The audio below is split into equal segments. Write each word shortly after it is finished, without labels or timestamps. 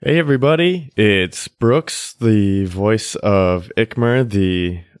Hey everybody, it's Brooks, the voice of Ikmer,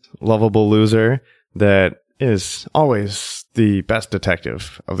 the lovable loser that is always the best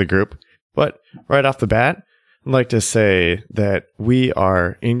detective of the group. But right off the bat, I'd like to say that we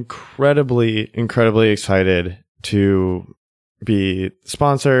are incredibly excited to be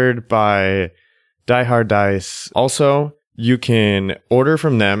sponsored by Die Hard Dice. Also, you can order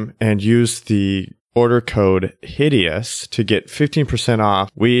from them and use the order code HIDEOUS to get 15%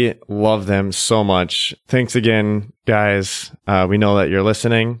 off. We love them so much. Thanks again, guys. We know that you're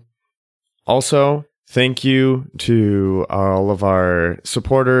listening. Also, thank you to all of our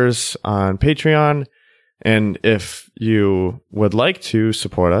supporters on Patreon. And if you would like to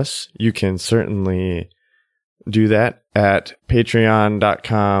support us, you can certainly do that at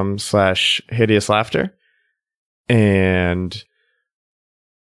patreon.com/hideouslaughter. And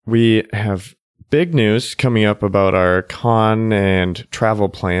we have big news coming up about our con and travel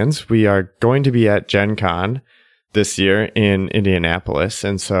plans. We are going to be at Gen Con this year in Indianapolis.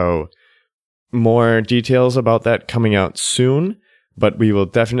 And so more details about that coming out soon, but we will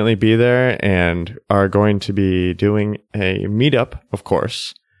definitely be there and are going to be doing a meetup, of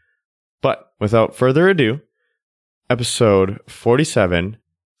course. But without further ado, episode 47,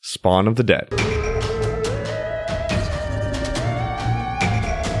 Spawn of the Dead.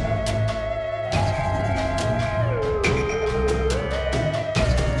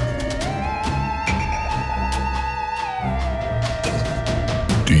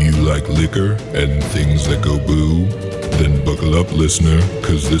 Do you like liquor and things that go boo? Then buckle up, listener,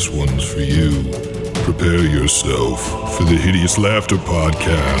 cause this one's for you. Prepare yourself for the Hideous Laughter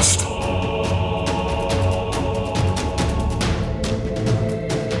Podcast.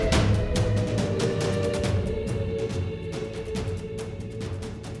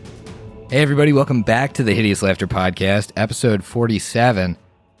 Hey everybody, welcome back to the Hideous Laughter Podcast, episode 47.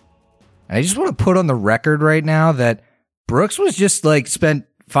 And I just want to put on the record right now that Brooks was just spent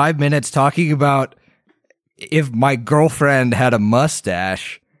 5 minutes talking about if my girlfriend had a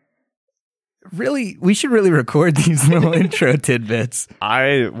mustache. Really, we should really record these little intro tidbits.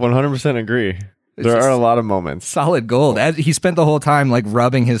 I 100% agree. There are a lot of moments. Solid gold. He spent the whole time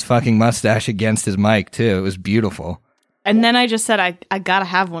rubbing his fucking mustache against his mic too. It was beautiful. And then I just said, I gotta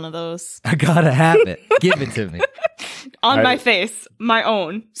have one of those. I gotta have it. Give it to me. On my face. My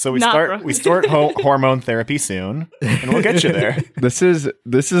own. So we start hormone therapy soon, and we'll get you there. This is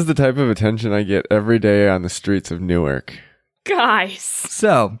the type of attention I get every day on the streets of Newark. Guys.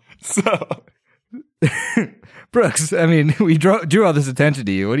 So Brooks, I mean, we drew all this attention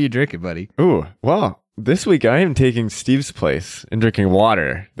to you. What are you drinking, buddy? Ooh, well, this week I am taking Steve's place and drinking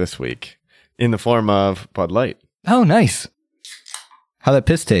water this week in the form of Bud Light. Oh, nice. How that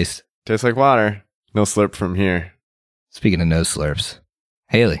piss taste? Tastes like water. No slurp from here. Speaking of no slurps,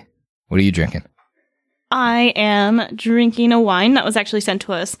 Haley, what are you drinking? I am drinking a wine that was actually sent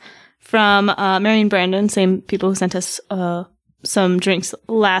to us from Mary and Brandon, same people who sent us some drinks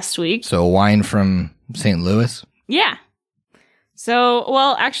last week. So a wine from St. Louis? Yeah. So,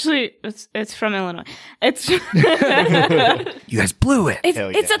 well, actually, it's from Illinois. It's You guys blew it.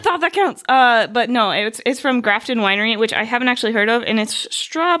 It's a thought that counts. But no, it's from Grafton Winery, which I haven't actually heard of, and it's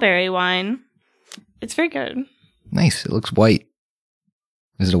strawberry wine. It's very good. Nice. It looks white.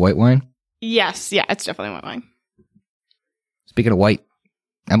 Is it a white wine? Yes, yeah, it's definitely white wine. Speaking of white,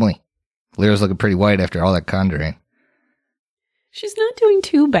 Emily, Lyra's looking pretty white after all that conjuring. She's not doing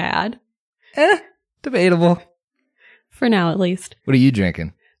too bad. Debatable. For now, at least. What are you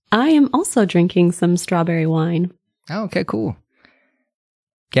drinking? I am also drinking some strawberry wine. Oh, okay, cool.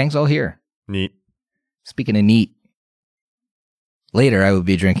 Gang's all here. Neat. Speaking of neat, later I will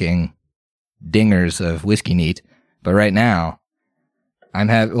be drinking dingers of whiskey neat, but right now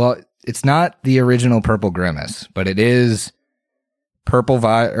it's not the original Purple Grimace, but it is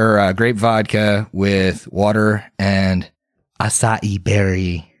grape vodka with water and acai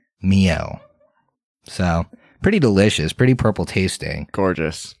berry Mio. So pretty delicious, pretty purple tasting.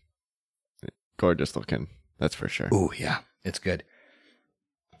 Gorgeous looking. That's for sure. Oh yeah, it's good.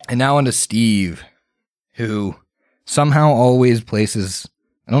 And now on to Steve, who somehow always places.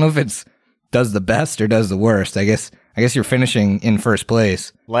 I don't know if it's does the best or does the worst. I guess you're finishing in first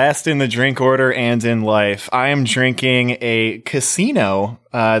place. Last in the drink order and in life. I am drinking a Casino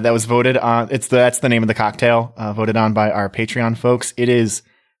that was voted on. That's the name of the cocktail, voted on by our Patreon folks. It is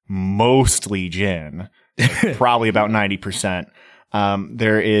mostly gin, probably about 90%.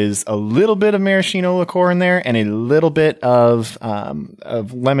 There is a little bit of maraschino liqueur in there and a little bit of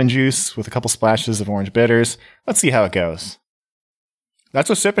lemon juice with a couple splashes of orange bitters. Let's see how it goes. That's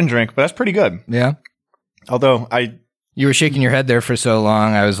a sip and drink, but that's pretty good. Yeah. Although I You were shaking your head there for so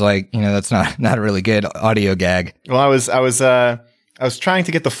long. I was like, that's not a really good audio gag. Well, I was trying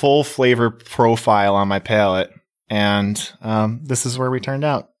to get the full flavor profile on my palate, and this is where we turned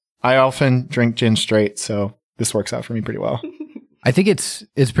out. I often drink gin straight, so this works out for me pretty well. I think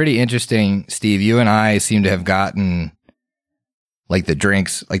it's pretty interesting, Steve. You and I seem to have gotten like the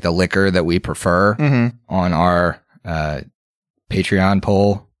drinks, like the liquor that we prefer on our Patreon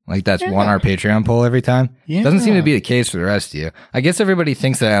poll. Like that's won our Patreon poll every time. Yeah. Doesn't seem to be the case for the rest of you. I guess everybody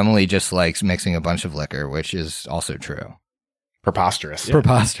thinks that Emily just likes mixing a bunch of liquor, which is also true. Preposterous.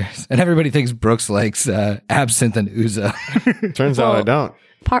 Preposterous. And everybody thinks Brooks likes absinthe and ouzo. Turns out I don't.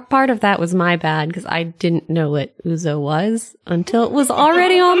 Part of that was my bad because I didn't know what ouzo was until it was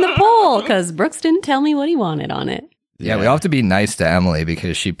already on the poll because Brooks didn't tell me what he wanted on it. Yeah, we all have to be nice to Emily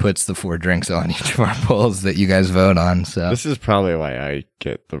because she puts the 4 drinks on each of our polls that you guys vote on. So This is probably why I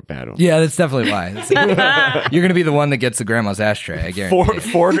get the bad one. yeah, that's definitely why. You're going to be the one that gets the grandma's ashtray, I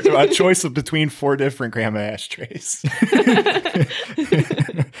guarantee. A choice of between 4 different grandma ashtrays.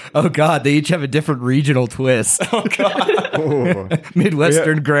 Oh, God, they each have a different regional twist. Oh, God. Ooh.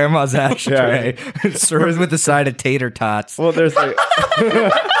 Midwestern grandma's ashtray served with a side of tater tots. Well, there's like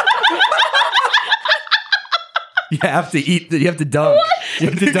You have to eat. You have to dunk. You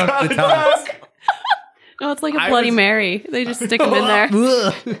have to dunk the tots. No, it's like a Bloody Mary. They just stick them in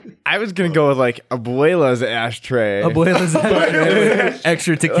there. I was gonna go with like Abuela's ashtray. Abuela's ashtray with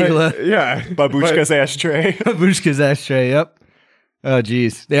extra tequila. Yeah, Babushka's ashtray. Babushka's ashtray. Yep. Oh,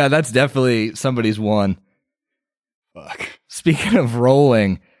 geez. Yeah, that's definitely somebody's one. Fuck. Speaking of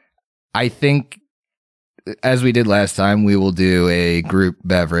rolling, I think, as we did last time, we will do a group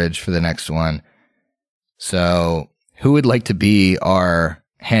beverage for the next one. So, who would like to be our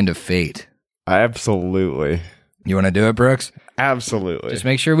hand of fate? Absolutely. You want to do it, Brooks? Absolutely. Just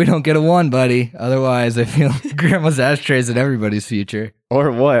make sure we don't get a 1, buddy. Otherwise, I feel grandma's ashtrays in everybody's future.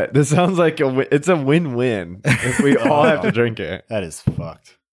 Or what? This sounds like it's a win-win if we all have to drink it. That is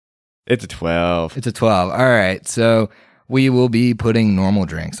fucked. It's a 12. It's a 12. All right. So, we will be putting normal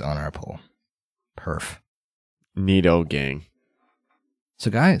drinks on our poll. Perf. Neato gang. So,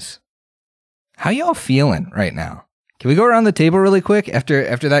 guys, how y'all feeling right now? Can we go around the table really quick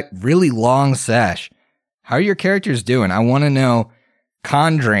after that really long sesh? How are your characters doing? I want to know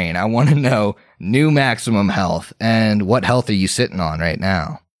con drain. I want to know new maximum health. And what health are you sitting on right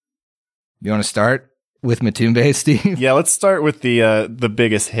now? You want to start with Matumbe, Steve? Yeah, let's start with the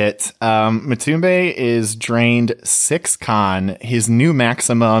biggest hit. Matumbe is drained 6 con. His new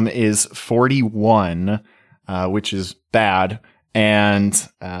maximum is 41, which is bad. And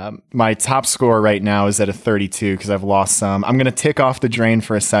my top score right now is at a 32 because I've lost some. I'm going to tick off the drain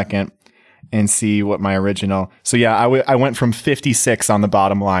for a second and see what my original. So yeah, I went from 56 on the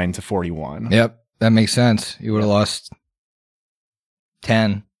bottom line to 41. Yep, that makes sense. You would have lost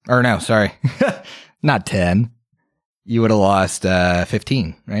 10. Or no, sorry. Not 10. You would have lost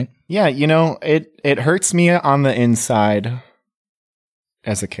 15, right? Yeah, it hurts me on the inside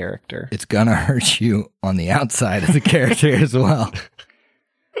as a character. It's gonna hurt you on the outside as a character as well.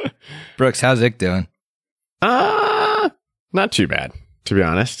 Brooks, how's Ick doing? Not too bad, to be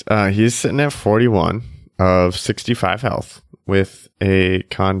honest. He's sitting at 41 of 65 health with a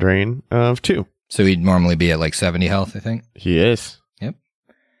con drain of 2. So he'd normally be at like 70 health, I think. He is. Yep.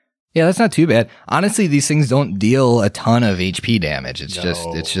 Yeah, that's not too bad. Honestly, these things don't deal a ton of HP damage. It's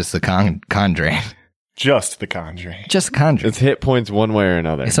just the con drain. Just the con drain. Just con drain. It's hit points one way or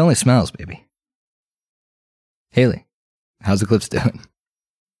another. It's only smells, baby. Haley, how's Eclipse doing?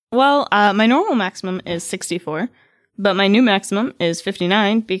 Well, my normal maximum is 64, but my new maximum is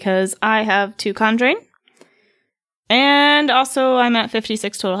 59 because I have 2 con drain. And also I'm at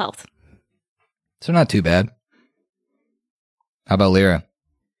 56 total health. So not too bad. How about Lyra?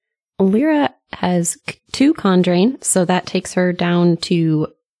 Lyra has 2 con drain, so that takes her down to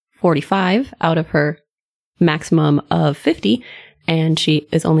 45 out of her maximum of 50, and she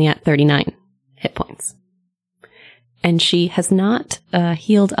is only at 39 hit points. And she has not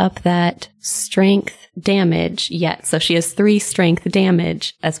healed up that strength damage yet, so she has 3 strength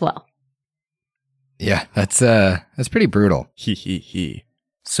damage as well. Yeah, that's pretty brutal. He.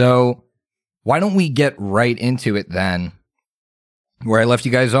 So why don't we get right into it then? Where I left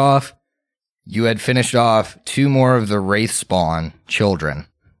you guys off, you had finished off 2 more of the Wraith Spawn children.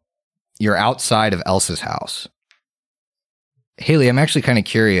 You're outside of Elsa's house. Haley, I'm actually kind of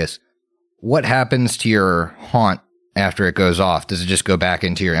curious. What happens to your haunt after it goes off? Does it just go back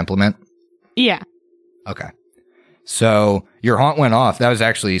into your implement? Yeah. Okay. So your haunt went off. That was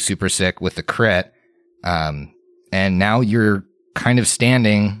actually super sick with the crit. And now you're kind of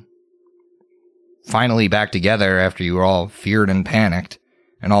standing finally back together after you were all feared and panicked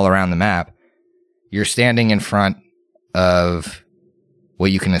and all around the map. You're standing in front of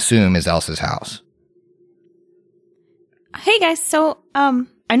what you can assume is Elsa's house. Hey guys, so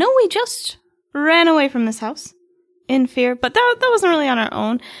I know we just ran away from this house in fear, but that wasn't really on our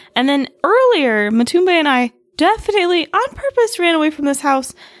own. And then earlier, Matumbe and I definitely on purpose ran away from this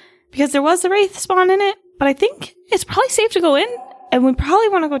house because there was a wraith spawn in it, but I think it's probably safe to go in, and we probably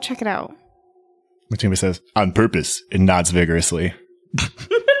want to go check it out. Matumba says, on purpose, and nods vigorously.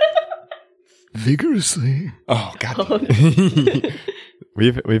 Vigorously? Oh, God.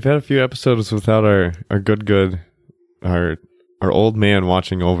 We've had a few episodes without our our old man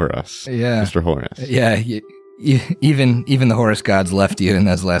watching over us. Yeah. Mr. Horus. Yeah, even the Horus gods left you in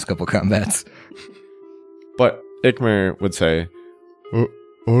those last couple combats. But Ikmer would say,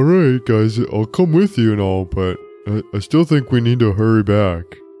 all right, guys, I'll come with you and all, but I still think we need to hurry back.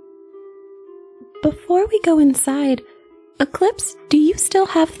 Before we go inside, Eclipse, do you still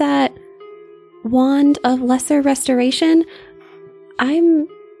have that wand of lesser restoration? I'm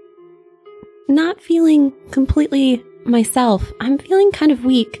not feeling completely myself. I'm feeling kind of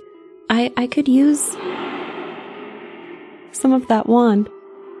weak. I could use some of that wand.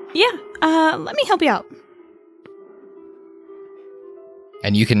 Yeah, let me help you out.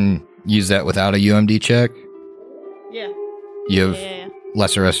 And you can use that without a UMD check? Yeah. You have Yeah.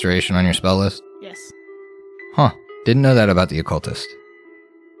 lesser restoration on your spell list? Yes. Huh. Didn't know that about the occultist.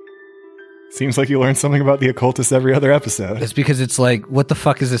 Seems like you learn something about the occultist every other episode. It's because it's like, what the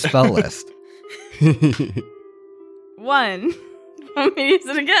fuck is a spell list? 1. Want me to use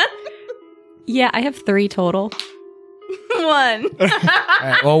it again? Yeah, I have 3 total. 1.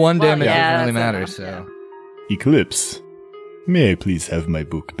 Alright, well, 1 damage yeah, doesn't really that's matter, enough, so. Eclipse, may I please have my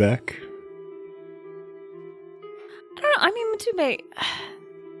book back? I don't know. I mean, Matumbe,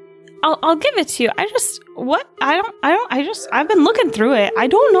 I'll give it to you. I've been looking through it. I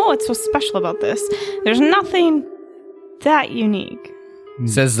don't know what's so special about this. There's nothing that unique.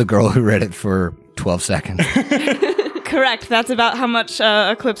 Says the girl who read it for 12 seconds. Correct. That's about how much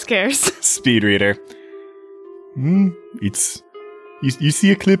Eclipse cares. Speed reader. It's you see,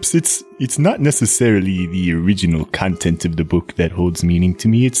 Eclipse, it's not necessarily the original content of the book that holds meaning to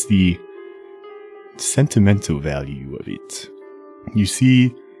me, it's the sentimental value of it. You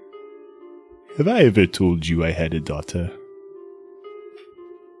see, have I ever told you I had a daughter?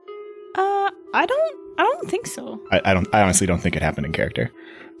 I don't think so. I honestly don't think it happened in character.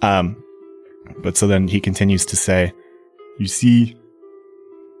 But so then he continues to say, You see,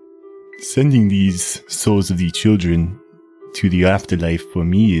 sending these souls of the children to the afterlife for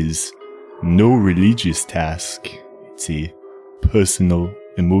me is no religious task. It's a personal,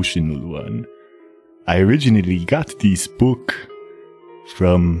 emotional one. I originally got this book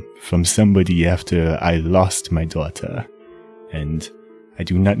from somebody after I lost my daughter, and I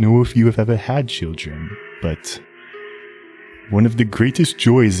do not know if you have ever had children, but one of the greatest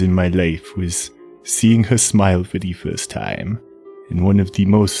joys in my life was seeing her smile for the first time, and one of the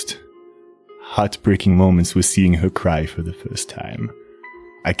most heartbreaking moments was seeing her cry for the first time.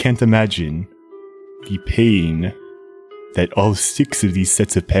 I can't imagine the pain that all 6 of these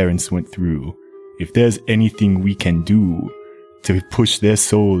sets of parents went through. If there's anything we can do to push their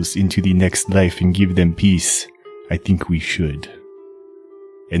souls into the next life and give them peace, I think we should.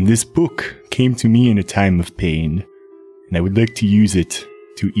 And this book came to me in a time of pain, and I would like to use it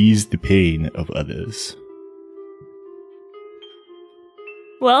to ease the pain of others.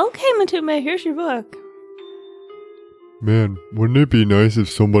 Well, okay, Matumbe, here's your book. Man, wouldn't it be nice if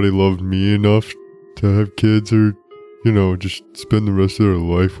somebody loved me enough to have kids or, just spend the rest of their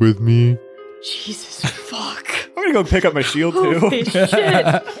life with me? Jesus, fuck. I'm gonna go pick up my shield too. Holy shit.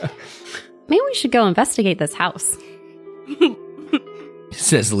 Maybe we should go investigate this house.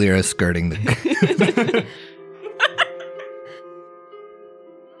 Says Lyra, skirting the...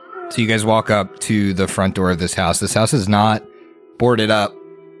 So you guys walk up to the front door of this house. This house is not boarded up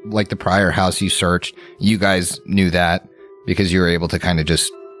like the prior house you searched. You guys knew that because you were able to kind of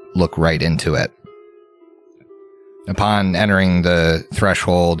just look right into it. Upon entering the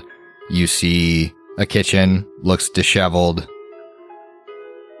threshold, you see a kitchen, looks disheveled,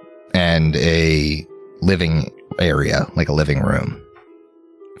 and a living area, like a living room.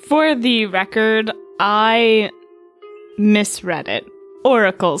 For the record, I misread it.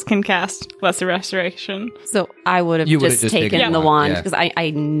 Oracles can cast Lesser Restoration. So I would have You would've just just taken taken the one, wand yeah. because I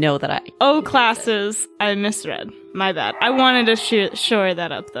know that O classes, I misread. My bad. I wanted to shore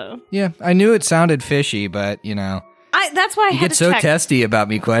that up, though. Yeah, I knew it sounded fishy, but, That's why I you had get to so check. testy about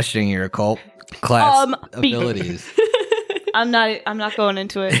me questioning your occult class abilities. I'm not going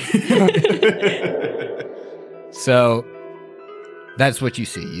into it. So that's what you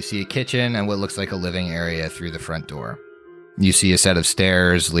see. You see a kitchen and what looks like a living area through the front door. You see a set of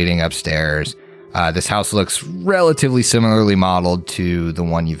stairs leading upstairs. This house looks relatively similarly modeled to the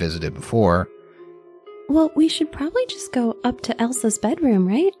one you visited before. Well, we should probably just go up to Elsa's bedroom,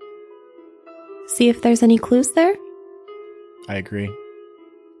 right? See if there's any clues there. I agree.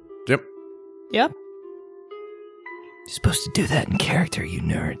 Yep. Yep. You're supposed to do that in character, you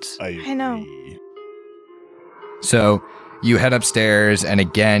nerds. I know. So you head upstairs, and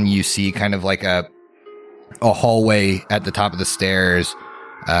again, you see kind of like a hallway at the top of the stairs,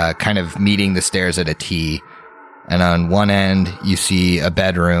 kind of meeting the stairs at a T. And on one end, you see a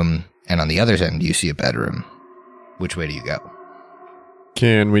bedroom, and on the other end, you see a bedroom. Which way do you go?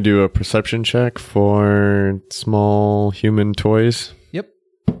 Can we do a perception check for small human toys? Yep.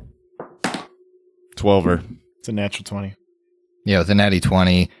 12er. It's a natural 20. Yeah, with the natty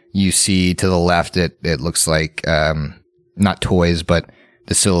 20, you see to the left, it looks like, not toys, but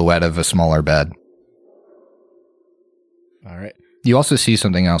the silhouette of a smaller bed. All right. You also see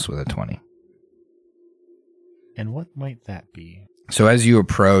something else with a 20. And what might that be? So as you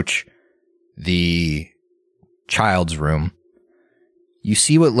approach the child's room, you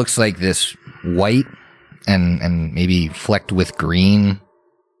see what looks like this white and maybe flecked with green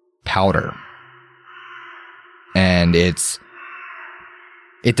powder. And it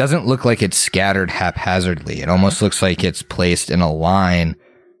doesn't look like it's scattered haphazardly. It almost looks like it's placed in a line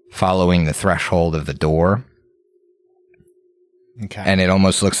following the threshold of the door. Okay. And it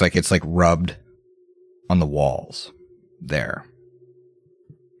almost looks like it's like rubbed on the walls there.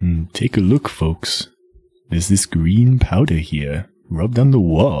 Take a look, folks. There's this green powder here, rubbed on the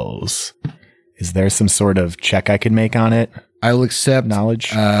walls. Is there some sort of check I could make on it? I will accept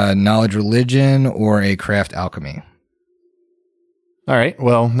Knowledge? knowledge religion or a craft alchemy. All right.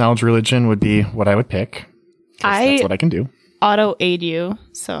 Well, knowledge religion would be what I would pick. That's what I can do. Auto aid you.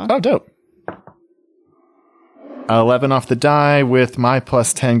 So Oh, dope. 11 off the die with my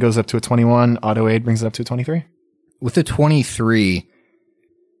plus 10 goes up to a 21. Auto aid brings it up to a 23. With a 23,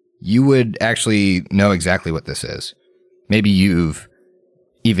 you would actually know exactly what this is. Maybe you've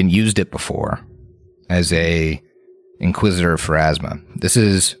even used it before as a Inquisitor of Pharasma. This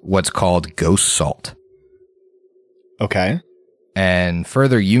is what's called ghost salt. Okay. And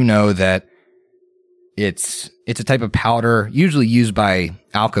further, you know that it's a type of powder usually used by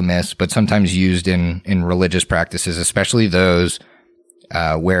alchemists, but sometimes used in religious practices, especially those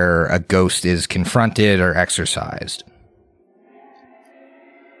where a ghost is confronted or exorcised.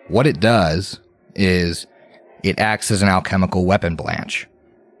 What it does is it acts as an alchemical weapon blanch.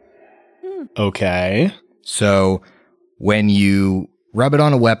 Okay. So when you rub it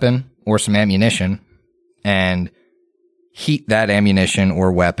on a weapon or some ammunition and heat that ammunition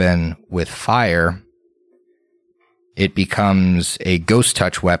or weapon with fire, it becomes a ghost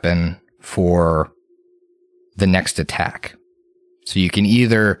touch weapon for the next attack. So you can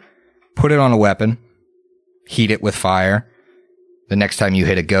either put it on a weapon, heat it with fire. The next time you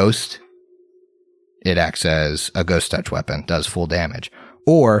hit a ghost, it acts as a ghost touch weapon, does full damage.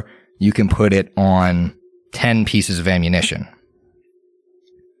 Or you can put it on 10 pieces of ammunition.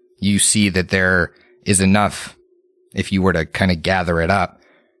 You see that there is enough, if you were to kind of gather it up,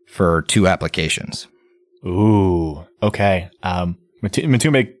 for 2 applications. Ooh. Okay.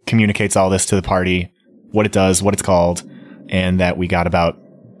 Matumbe communicates all this to the party, what it does, what it's called, and that we got about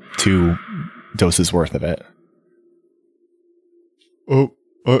 2 doses worth of it. Oh,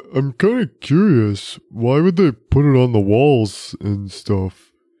 I'm kind of curious. Why would they put it on the walls and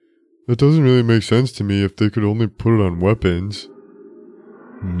stuff? That doesn't really make sense to me if they could only put it on weapons.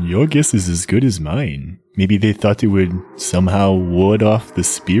 Your guess is as good as mine. Maybe they thought it would somehow ward off the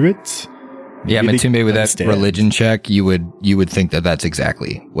spirits? Yeah, Maybe they Matumbe, with that understand. religion check, you would think that that's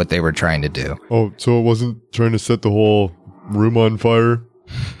exactly what they were trying to do. Oh, so it wasn't trying to set the whole room on fire?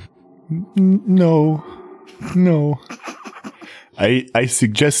 No. I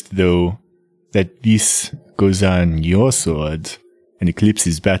suggest, though, that this goes on your sword and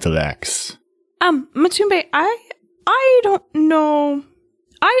eclipses battle axe. Matumbe, I don't know.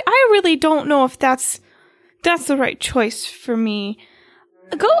 I really don't know if that's the right choice for me.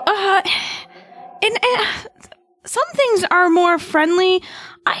 And some things are more friendly.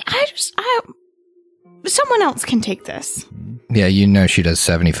 Someone else can take this. Yeah, you know she does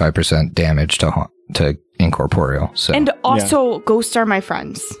 75% damage to incorporeal. So And also, ghosts are my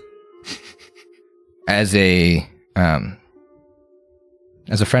friends. as a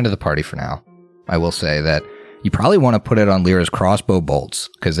friend of the party for now, I will say that you probably want to put it on Lyra's crossbow bolts,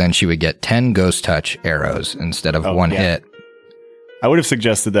 because then she would get 10 ghost touch arrows instead of 1 yeah. hit I would have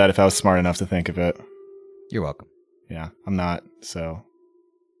suggested that if I was smart enough to think of it. You're welcome. Yeah, I'm not, so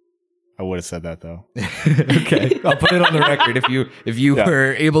I would have said that though. Okay, I'll put it on the record. If you Yeah.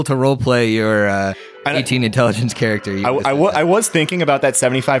 were able to roleplay your 18 intelligence character, you would've said that. I was thinking about that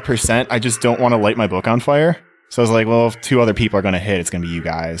 75%. I just don't want to light my book on fire. So I was like, well, if 2 other people are going to hit, it's going to be you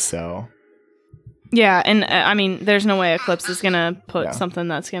guys. So Yeah, and I mean, there's no way Eclipse is going to put Yeah. something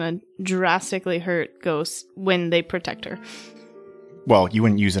that's going to drastically hurt Ghost when they protect her. well, you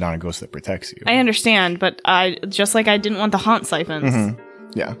wouldn't use it on a ghost that protects you. I understand, but I didn't want the haunt siphons. Mhm.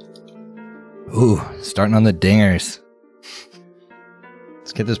 Yeah. Ooh, starting on the dingers.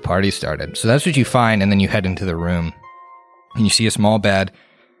 Let's get this party started. So that's what you find, and then you head into the room. And you see a small bed.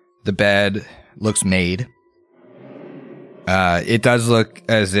 The bed looks made. It does look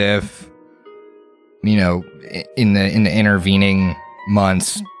as if, you know, in the intervening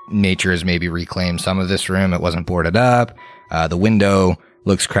months, nature has maybe reclaimed some of this room. It wasn't boarded up. The window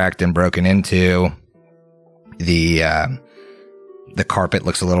looks cracked and broken into. The carpet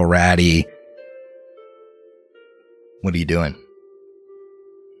looks a little ratty. What are you doing?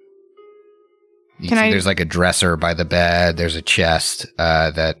 You Can see I- there's like a dresser by the bed. There's a chest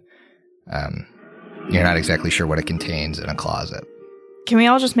that you're not exactly sure what it contains in a closet. Can we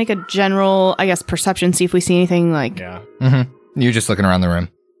all just make a general, I guess, perception, see if we see anything like... Yeah. Mm-hmm. You're just looking around the room.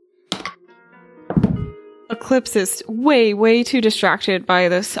 Eclipse is way, way too distracted by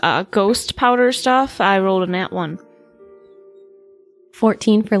this ghost powder stuff. I rolled a nat 1.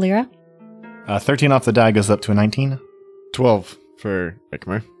 14 for Lyra. 13 off the die goes up to a 19. 12 for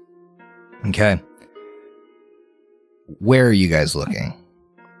Ikmer. Okay. Where are you guys looking?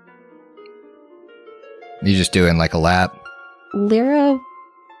 You just doing like a lap? Lyra,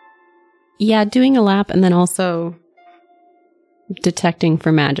 yeah, doing a lap and then also detecting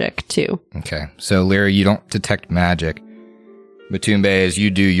for magic too. Okay. So, Lyra, you don't detect magic. Batumbe, as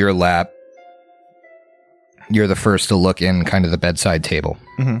you do your lap, you're the first to look in kind of the bedside table.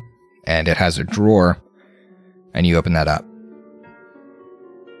 Mm-hmm. And it has a drawer, and you open that up.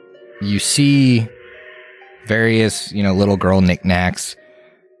 You see various, little girl knickknacks,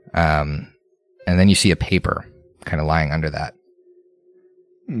 and then you see a paper kind of lying under that.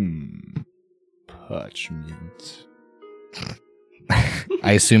 Parchment.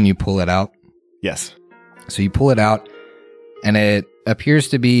 I assume you pull it out. Yes. So you pull it out, and it appears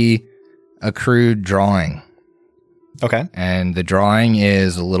to be a crude drawing. Okay. And the drawing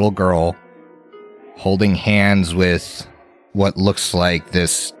is a little girl holding hands with what looks like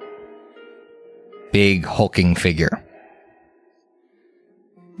this big hulking figure.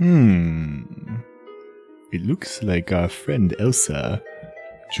 It looks like our friend Elsa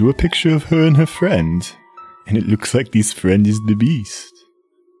drew a picture of her and her friend, and it looks like this friend is the beast.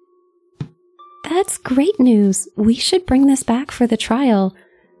 That's great news. We should bring this back for the trial.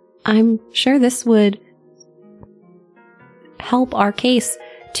 I'm sure this would help our case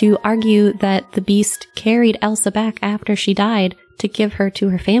to argue that the beast carried Elsa back after she died to give her to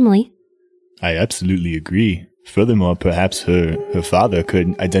her family. I absolutely agree. Furthermore, perhaps her father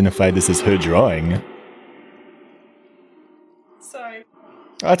could identify this as her drawing. Sorry.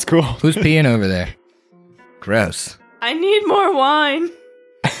 That's cool. Who's peeing over there? Gross. I need more wine.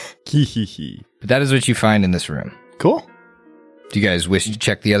 But that is what you find in this room. Cool. Do you guys wish to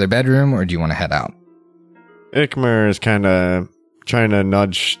check the other bedroom, or do you want to head out? Ikmer is kind of trying to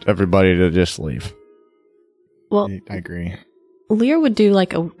nudge everybody to just leave. Well, I agree. Lear would do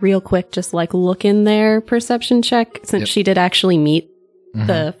like a real quick, just like look in their perception check since Yep. she did actually meet Mhm.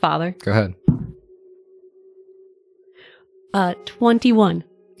 the father. Go ahead. 21.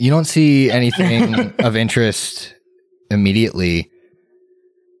 You don't see anything of interest immediately,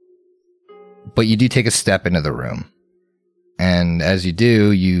 but you do take a step into the room. And as you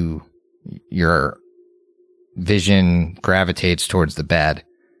do, your vision gravitates towards the bed.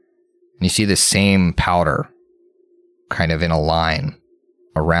 And you see the same powder kind of in a line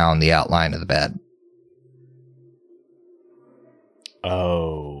around the outline of the bed.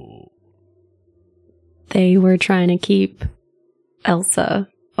 Oh. They were trying to keep Elsa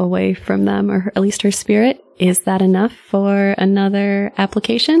away from them, or at least her spirit. Is that enough for another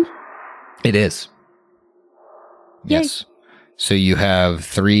application? It is. Yay. Yes. So you have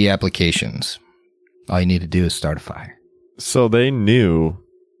 3 applications. All you need to do is start a fire. So they knew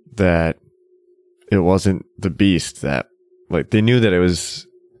that it wasn't the beast that, they knew that it was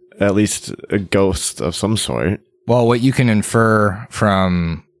at least a ghost of some sort. Well, what you can infer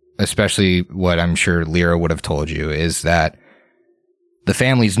from, especially what I'm sure Lyra would have told you, is that the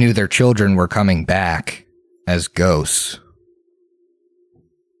families knew their children were coming back as ghosts.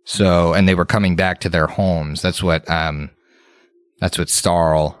 So, and they were coming back to their homes. That's what That's what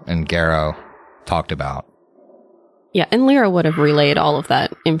Starl and Garrow talked about. Yeah, and Lyra would have relayed all of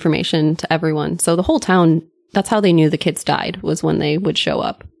that information to everyone. So the whole town, that's how they knew the kids died, was when they would show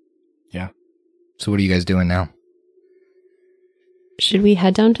up. Yeah. So what are you guys doing now? Should we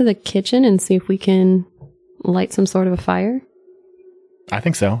head down to the kitchen and see if we can light some sort of a fire? I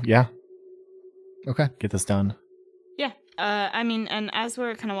think so. Yeah. Okay. Get this done. Yeah. I mean, and as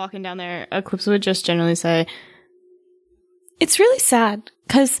we're kind of walking down there, Eclipse would just generally say, it's really sad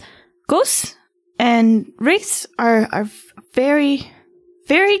because ghosts and wraiths are very,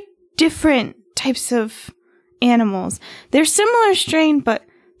 very different types of animals. They're similar strain, but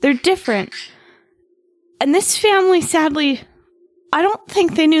they're different. And this family, sadly, I don't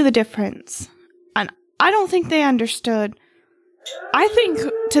think they knew the difference. And I don't think they understood. I think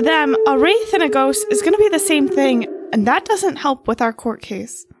to them, a wraith and a ghost is going to be the same thing, and that doesn't help with our court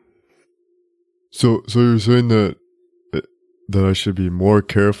case. So you're saying that I should be more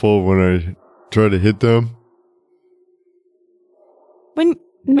careful when I try to hit them?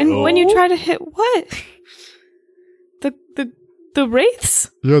 When you try to hit what? The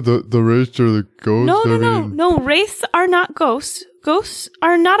wraiths? Yeah, the wraiths or the ghosts. No. Wraiths are not ghosts. Ghosts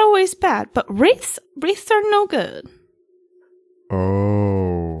are not always bad, but wraiths are no good.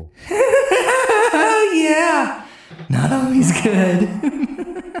 Oh. Yeah. Not always good.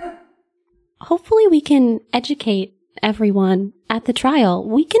 Hopefully we can educate everyone at the trial.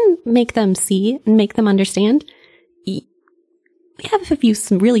 We can make them see and make them understand. We have a few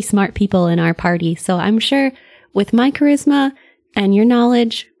really smart people in our party, so I'm sure with my charisma and your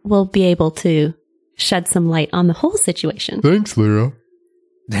knowledge, we'll be able to shed some light on the whole situation. Thanks, Lyra.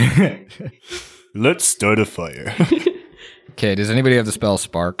 Let's start a fire. Okay, does anybody have the spell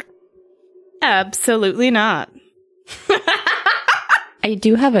Spark? Absolutely not. I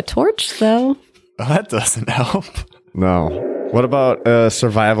do have a torch, though. Oh, that doesn't help. No. What about a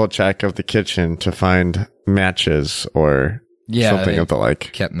survival check of the kitchen to find matches or something of the like?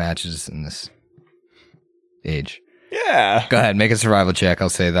 Kept matches in this age. Yeah. Go ahead, make a survival check. I'll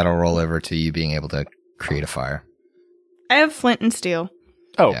say that'll roll over to you being able to create a fire. I have flint and steel.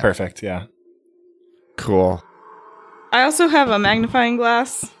 Oh, Yeah. perfect. Yeah. Cool. I also have a magnifying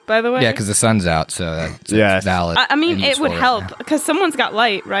glass, by the way. Yeah, because the sun's out, so that's Yes. valid. I mean, and it useful would right help now. because someone's got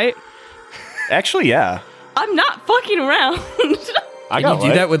light, right? Actually, yeah. I'm not fucking around. I Can got you do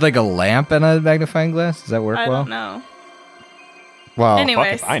light. that with like a lamp and a magnifying glass? Does that work I well? don't know. Well, Fuck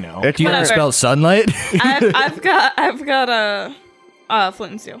Anyways, if I know. Ikmer, Do you know how to Whatever. spell sunlight? I've got a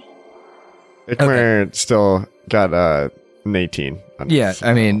flint and steel. Ikmer still got an 18. on Yeah, his.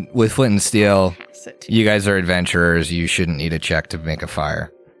 I mean, with flint and steel, Sit to- you guys are adventurers. You shouldn't need a check to make a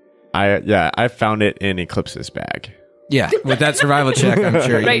fire. I found it in Eclipse's bag. Yeah, with that survival check, I'm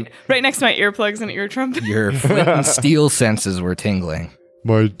sure right next to my earplugs and ear trumpet. your flint and steel senses were tingling.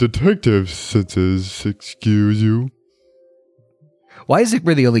 My detective senses, excuse you. Why is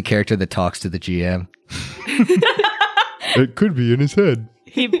Ikmer the only character that talks to the GM? It could be in his head.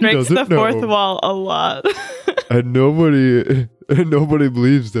 He breaks doesn't the fourth know. wall a lot. And nobody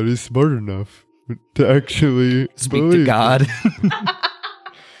believes that he's smart enough to actually Speak to believe. God.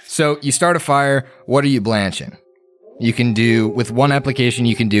 So you start a fire. What are you blanching? You can do, with one application,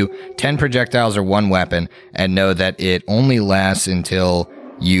 you can do 10 projectiles or one weapon and know that it only lasts until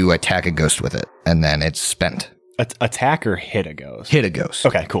you attack a ghost with it. And then it's spent. Attack or hit a ghost? Hit a ghost.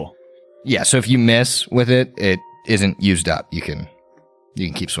 Okay, cool. Yeah, so if you miss with it, it isn't used up. You can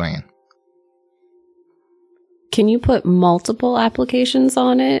keep swinging. Can you put multiple applications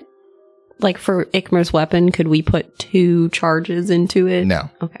on it? Like for Ikmer's weapon, could we put 2 charges into it? No.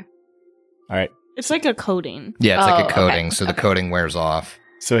 Okay. All right. It's like a coating. Yeah, it's like a Oh, coating, okay. so the coating wears off.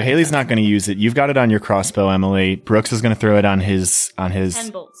 So Haley's not going to use it. You've got it on your crossbow, Emily. Brooks is going to throw it on his. 10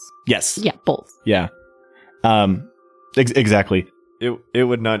 bolts. Yes. Yeah, both. Yeah. Exactly. It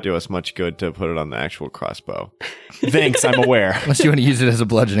would not do us much good to put it on the actual crossbow. Thanks. I'm aware. Unless you want to use it as a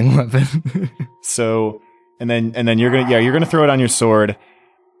bludgeoning weapon. So, and then you're gonna throw it on your sword.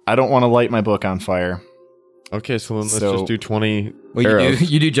 I don't want to light my book on fire. Okay, so then let's So- just do 20 Well,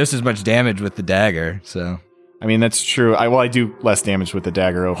 arrows. you do just as much damage with the dagger, so I mean, that's true. I do less damage with the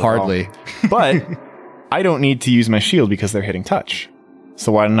dagger overall. hardly. But I don't need to use my shield because they're hitting touch.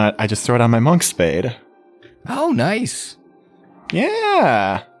 So why not I just throw it on my monk spade? Oh, nice.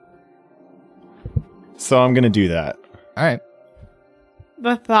 Yeah. So I'm going to do that. All right.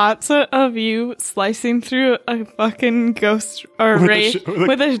 The thoughts of you slicing through a fucking ghost or With a wraith sh- with a-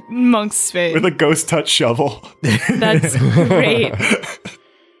 with a monk's spade. With a ghost touch shovel. That's great.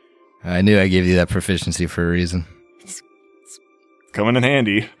 I knew I gave you that proficiency for a reason. Coming in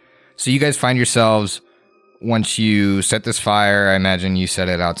handy. So you guys find yourselves once you set this fire, I imagine you set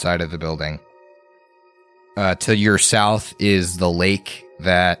it outside of the building. To your south is the lake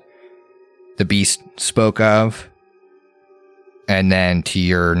that the beast spoke of. And then to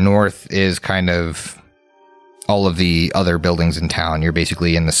your north is kind of all of the other buildings in town. You're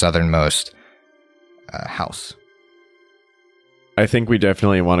basically in the southernmost house. I think we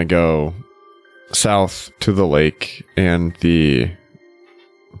definitely want to go south to the lake and the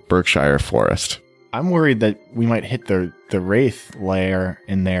Berkshire forest. I'm worried that we might hit the Wraith lair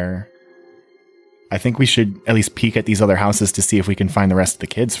in there. I think we should at least peek at these other houses to see if we can find the rest of the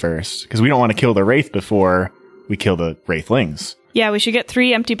kids first. Because we don't want to kill the Wraith before we kill the Wraithlings. Yeah, we should get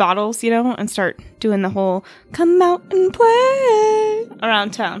 3 empty bottles, and start doing the whole come out and play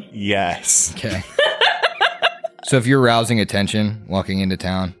around town. Yes. Okay. So if you're rousing attention walking into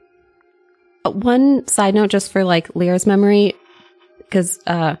town. One side note, just for Lyra's memory, because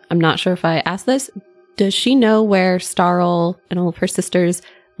I'm not sure if I asked this. Does she know where Starl and all of her sisters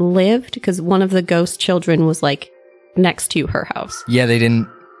lived? Because one of the ghost children was next to her house. Yeah, they didn't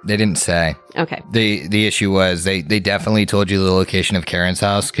say. Okay. The issue was they definitely told you the location of Karen's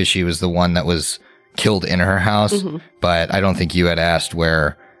house because she was the one that was killed in her house. Mm-hmm. But I don't think you had asked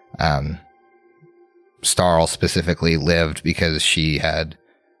where Starl specifically lived because she had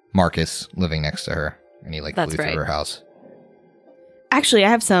Marcus living next to her and he flew through her house. Actually, I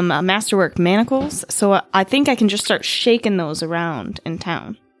have some Masterwork manacles, so I think I can just start shaking those around in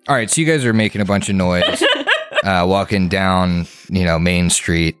town. All right, so you guys are making a bunch of noise, walking down, Main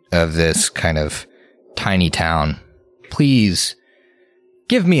Street of this kind of tiny town. Please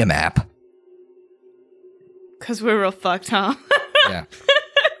give me a map. Because we're real fucked, huh? Yeah.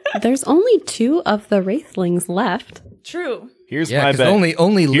 There's only 2 of the Wraithlings left. True. Here's my bet.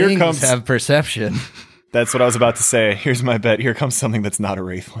 Only lings have perception. That's what I was about to say. Here's my bet. Here comes something that's not a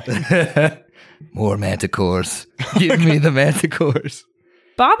Wraithling. More manticores. Give me the manticores.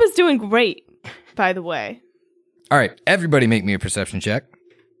 Bob is doing great, by the way. All right, everybody make me a perception check.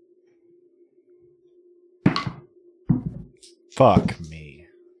 Fuck me.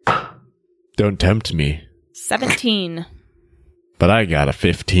 Don't tempt me. 17. But I got a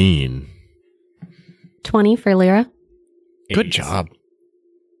 15. 20 for Lyra. Good 8. job.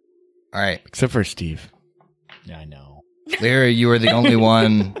 All right. Except for Steve. I know. Lyra, you are the only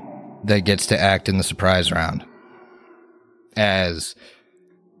one that gets to act in the surprise round. As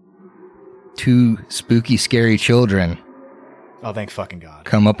 2 spooky, scary children Oh, thank fucking God.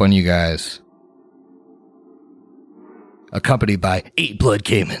 come up on you guys. Accompanied by 8 blood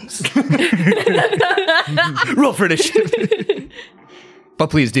caimans. Roll for initiative. But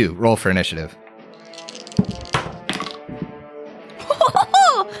please do, roll for initiative.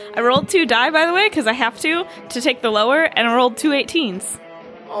 I rolled 2 die, by the way, because I have to take the lower, and I rolled 2 18s.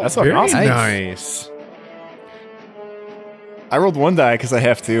 That's fucking awesome. Nice. I rolled 1 die because I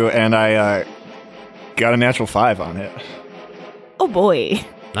have to, and I got a natural 5 on it. Oh, boy.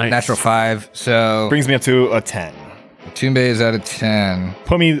 Nice. Natural 5, so Brings me up to a 10. Toombe is out of 10.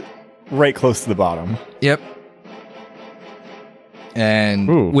 Put me right close to the bottom. Yep. And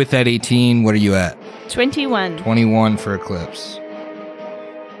Ooh. with that 18, what are you at? 21. 21 for Eclipse.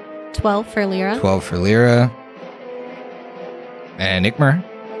 12 for Lyra. 12 for Lyra. And Ikmer?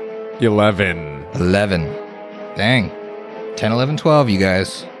 11. 11. Dang. 10, 11, 12, you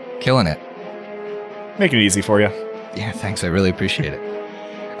guys. Killing it. Making it easy for you. Yeah, thanks. I really appreciate it.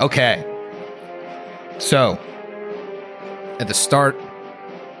 Okay. So, at the start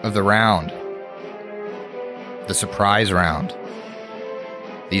of the round, the surprise round,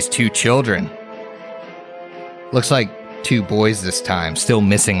 these 2 children, looks like 2 boys this time, still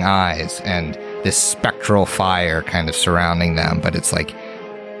missing eyes, and this spectral fire kind of surrounding them, but it's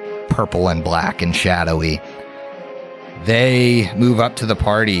purple and black and shadowy. They move up to the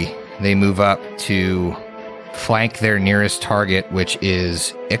party. They move up to flank their nearest target, which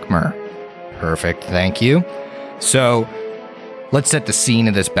is Ikmer. Perfect, thank you. So, let's set the scene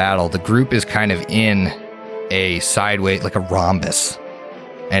of this battle. The group is kind of in a sideways, like a rhombus.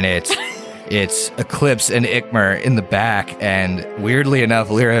 And it's Eclipse and Ikmer in the back, and weirdly enough,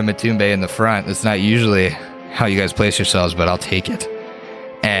 Lyra and Matumbe in the front. That's not usually how you guys place yourselves, but I'll take it.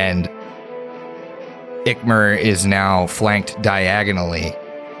 And Ikmer is now flanked diagonally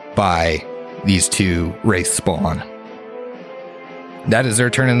by these 2 Wraith spawn. That is their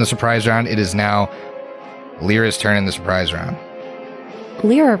turn in the surprise round. It is now Lyra's turn in the surprise round.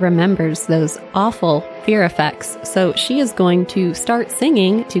 Lyra remembers those awful fear effects, so she is going to start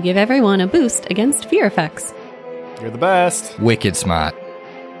singing to give everyone a boost against fear effects. You're the best. Wicked smart.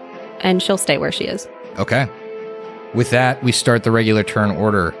 And she'll stay where she is. Okay. With that, we start the regular turn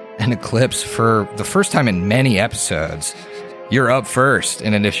order. and Eclipse, for the first time in many episodes, you're up first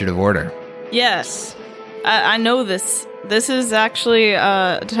in initiative order. Yes. I know this. This is actually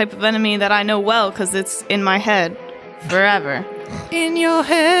a type of enemy that I know well because it's in my head forever. In your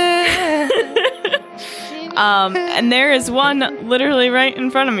head. And there is one literally right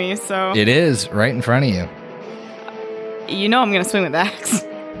in front of me, so It is right in front of you. you know I'm going to swing with the axe.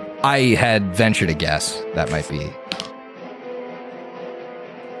 I had ventured a guess that might be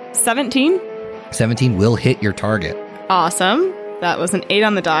 17? 17 will hit your target. Awesome. That was an 8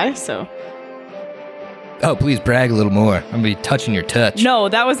 on the die, so... Oh, please brag a little more. I'm going to be touching your touch. No,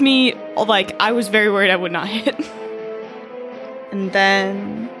 that was me, like, I was very worried I would not hit. And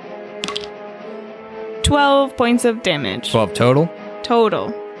then... 12 points of damage. 12 total?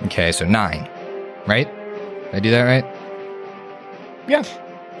 Total. Okay, so 9. Right? Did I do that right? Yeah.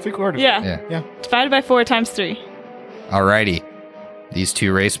 3/4. Yeah. Divided by 4 times 3. Alrighty. These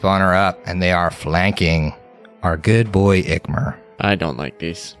two Wraithspawn are up, and they are flanking our good boy Ikmer. I don't like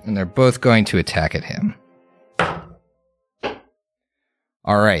these. And they're both going to attack at him.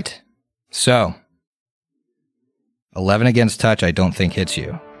 Alright. So, 11 against touch I don't think hits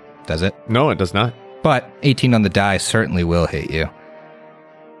you. Does it? No, it does not. But 18 on the die certainly will hit you.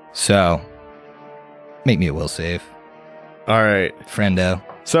 So, make me a will save. All right. Friendo.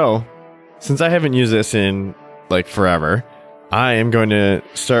 So, since I haven't used this in like forever, I am going to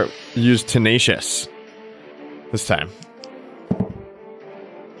use Tenacious this time.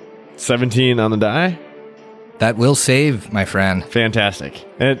 17 on the die. That will save, my friend. Fantastic.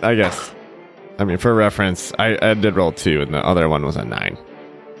 And I guess, I mean, for reference, I did roll 2 and the other one was a 9.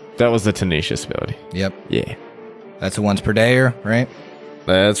 That was the Tenacious ability. Yep. Yeah. That's a once per dayer, right?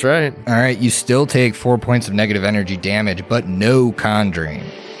 That's right. Alright, you still take 4 points of negative energy damage, but no con drain.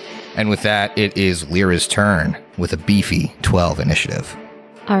 And with that, it is Lyra's turn with a beefy 12 initiative.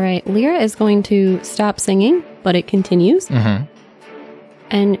 All right, Lyra is going to stop singing, but it continues. Mm-hmm.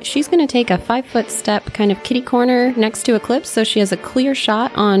 And she's going to take a 5-foot step kind of kitty corner next to Eclipse, so she has a clear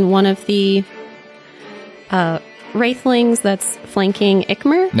shot on one of the Wraithlings that's flanking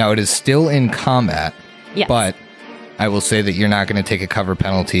Ikmer. Now, it is still in combat, Yes. but I will say that you're not going to take a cover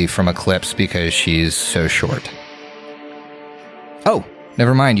penalty from Eclipse because she's so short. Oh,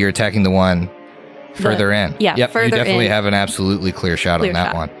 never mind. You're attacking the one further in. Yeah, yep, further you definitely in. have an absolutely clear shot Clear on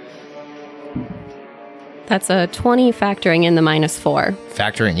that shot. one. That's a 20 factoring in the -4.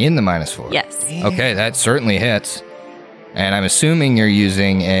 Factoring in the -4. Yes. Okay, that certainly hits. And I'm assuming you're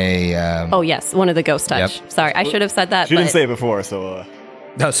using a... Oh, yes, one of the ghost touch. Yep. Sorry, I should have said that. She didn't but say it before, so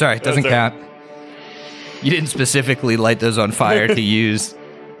No, sorry, it doesn't That's all count. You didn't specifically light those on fire to use.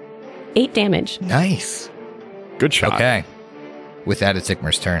 8 damage. Nice. Good shot. Okay. With that, it's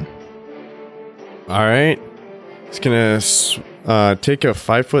Ikmer's turn. All right. He's going to take a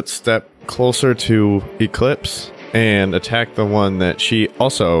 5-foot step closer to Eclipse and attack the one that she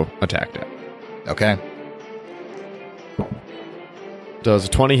also attacked at. Okay. Does a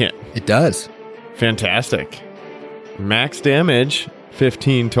 20 hit. It does. Fantastic. Max damage,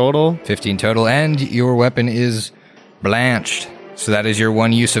 15 total. 15 total, and your weapon is blanched. So that is your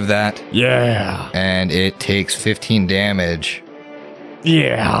one use of that. Yeah. And it takes 15 damage.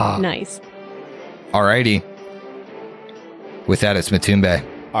 Yeah. Nice. Alrighty. With that, it's Matumbe.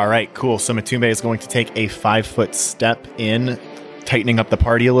 all right, cool. So Matumbe is going to take a 5-foot step in, tightening up the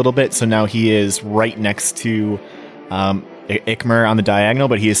party a little bit. So now he is right next to Ikmer on the diagonal,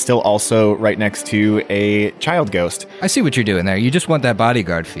 but he is still also right next to a child ghost. I see what you're doing there. You just want that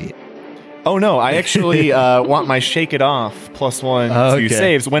bodyguard feat. Oh no, I actually want my shake it off +1 Okay. to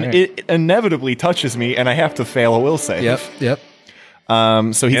saves when Alright. it inevitably touches me and I have to fail a will save. Yep. So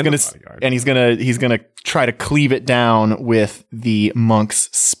he's And gonna the bodyguard. and he's gonna try to cleave it down with the monk's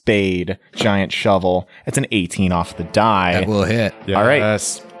spade, giant shovel. It's an 18 off the die. That will hit. All right.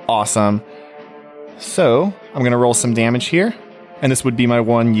 Yes. Awesome. So I'm gonna roll some damage here, and this would be my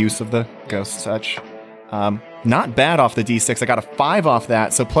one use of the ghost touch. Not bad off the d6. I got a 5 off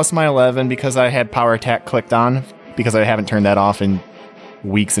that, so plus my 11 because I had power attack clicked on because I haven't turned that off in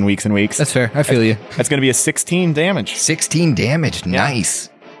weeks and weeks and weeks. That's fair. I feel you. That's going to be a 16 damage. 16 damage. Nice.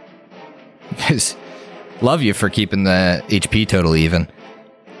 Guys, love you for keeping the HP total even.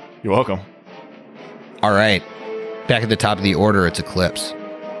 You're welcome. All right. Back at the top of the order, it's Eclipse.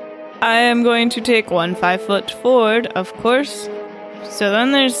 I am going to take 1 5-foot forward, of course. So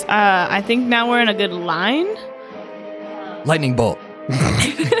then there's, I think now we're in a good line. Lightning bolt.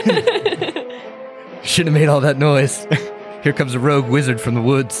 Should have made all that noise. Here comes a rogue wizard from the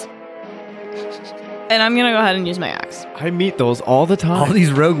woods. And I'm going to go ahead and use my axe. I meet those all the time. All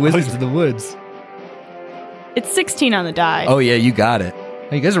these rogue wizards in the woods. It's 16 on the die. Oh, yeah, you got it.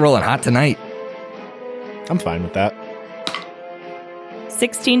 Hey, you guys are rolling hot tonight. I'm fine with that.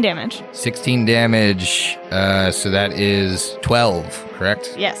 16 damage. 16 damage. So that is 12,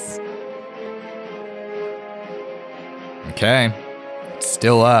 correct? Yes. Okay. It's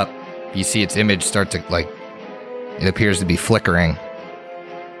still up. You see its image start to, it appears to be flickering.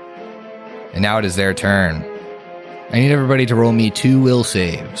 And now it is their turn. I need everybody to roll me 2 will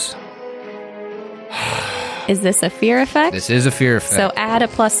saves. Is this a fear effect? This is a fear effect. So add a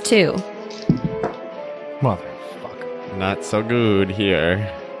 +2. Motherfucker. Not so good here.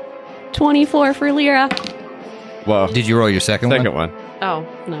 24 for Lyra. Well, Did you roll your second one. Oh,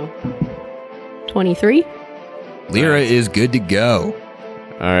 no. 23? Lyra is good to go.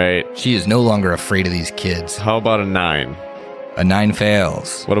 All right. She is no longer afraid of these kids. How about a 9? A 9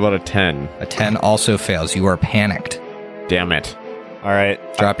 fails. What about a 10? A 10 also fails. You are panicked. Damn it. All right.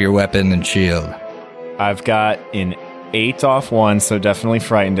 Drop your weapon and shield. I've got an 8 off 1, so definitely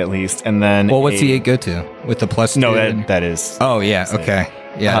frightened at least. And then. Well, what's the 8 go to? With the +2? No, that is. Oh, yeah. Okay.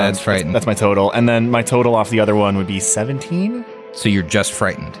 Yeah, that's frightened. That's my total. And then my total off the other one would be 17. So you're just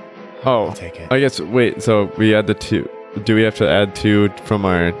frightened. Oh, I'll take it. I guess, wait, so we add the 2. Do we have to add 2 from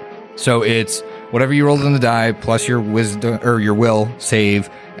our... So it's whatever you rolled on the die plus your wisdom or your will save,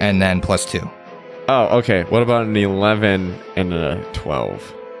 and then +2. Oh, okay. What about an 11 and a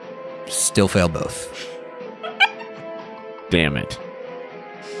 12? Still fail both. Damn it.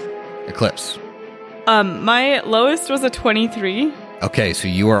 Eclipse. My lowest was a 23. Okay, so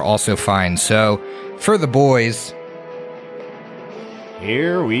you are also fine. So for the boys,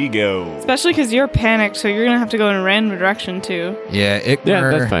 Here we go. Especially because you're panicked, so you're going to have to go in a random direction, too. yeah, Ikmer. Yeah,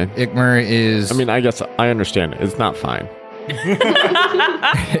 that's fine. Ikmer is. I mean, I guess I understand it. It's not fine.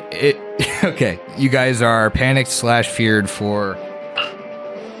 Okay, you guys are panicked / feared for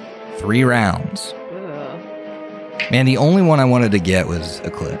 3 rounds. Man, the only one I wanted to get was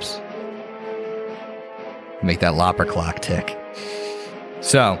Eclipse. Make that lopper clock tick.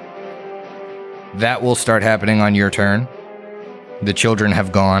 So, that will start happening on your turn. The children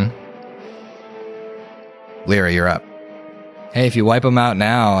have gone. Lyra, you're up. Hey, if you wipe them out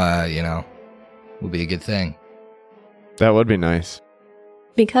now, will be a good thing. That would be nice.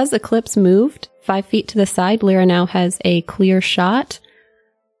 Because Eclipse moved 5 feet to the side, Lyra now has a clear shot.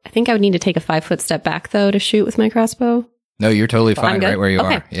 I think I would need to take a 5-foot step back, though, to shoot with my crossbow. No, you're totally Oh, I'm fine good? right where you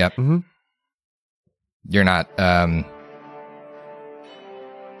Okay. are. Yep. Mm-hmm.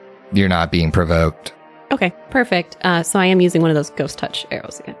 You're not being provoked. Okay, perfect. So I am using one of those ghost touch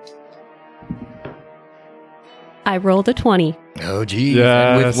arrows again. I rolled a 20. Oh, geez.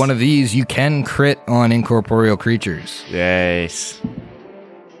 Yes. And with one of these, you can crit on incorporeal creatures. Yes.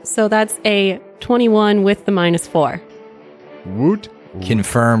 So that's a 21 with the -4. Woot.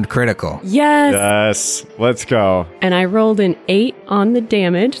 Confirmed critical. Yes! Yes. Let's go. And I rolled an 8 on the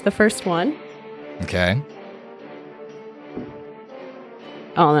damage, the first one. Okay.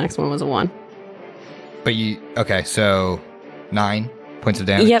 Oh, the next one was a 1. But okay, so 9 points of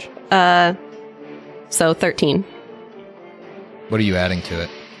damage. Yep. So 13. What are you adding to it?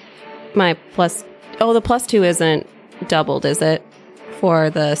 My plus... Oh, the +2 isn't doubled, is it? For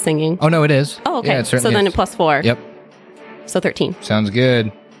the singing? Oh, no, it is. Oh, okay. Yeah, it So certainly then is. a +4. Yep. So 13. Sounds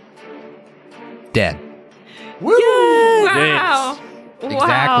good. Dead. Wow.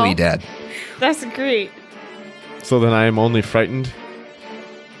 Exactly Wow. dead. That's great. So then I am only frightened?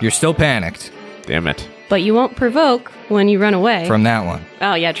 You're still panicked Damn it. But you won't provoke when you run away. from that one.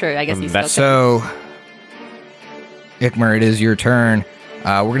 Oh, yeah, true. I guess From you that- still So, Ikmer, it is your turn.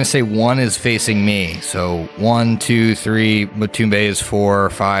 We're going to say 1 is facing me. So 1, 2, 3, Matumbe is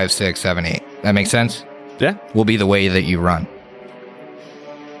 4, 5, 6, 7, 8. That makes sense? Yeah. Will be the way that you run.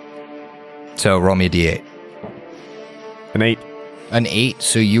 So roll me a d8. An 8. An 8,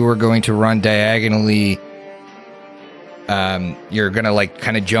 so you are going to run diagonally. You're going to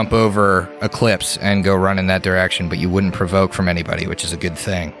kind of jump over Eclipse and go run in that direction, but you wouldn't provoke from anybody, which is a good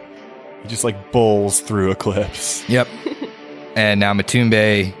thing. He just bowls through Eclipse. Yep. And now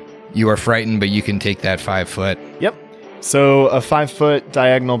Matumbe, you are frightened, but you can take that 5 foot. Yep. So a 5-foot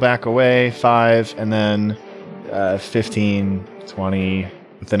diagonal back away, 5, and then 15, 20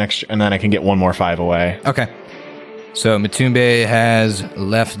 with the next, and then I can get one more 5 away. Okay. So Matumbe has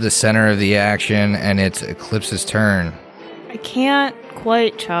left the center of the action, and it's Eclipse's turn. I can't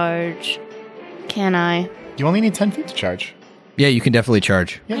quite charge. Can I? You only need 10 feet to charge. Yeah, you can definitely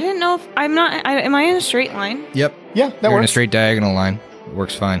charge. I didn't know if I'm not. Am I in a straight line? Yep. Yeah, that You're in a works. straight diagonal line. It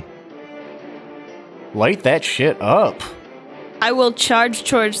works fine. Light that shit up. I will charge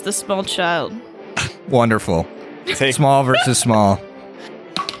towards the small child. Wonderful. Take Small versus small.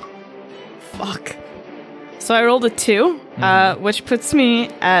 Fuck. So I rolled a 2, which puts me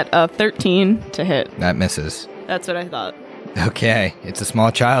at a 13 to hit. That misses. That's what I thought. Okay, it's a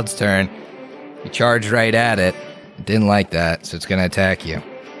small child's turn. You charged right at it. It didn't like that, so it's going to attack you.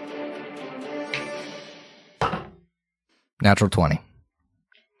 Natural 20.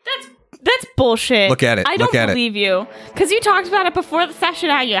 That's bullshit. Look at it. I don't Look at it. believe you. Because you talked about it before the session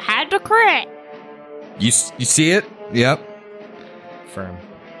how you had to crit. You see it? Yep. Firm.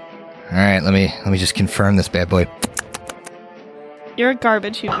 All right, let me just confirm this bad boy. You're a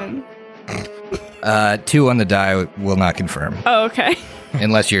garbage human. 2 on the die will not confirm. Oh, okay.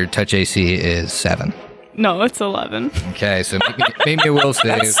 Unless your touch AC is 7. No, it's 11. Okay, so maybe it will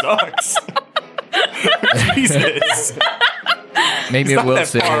save. Sucks. Jesus. Maybe it will That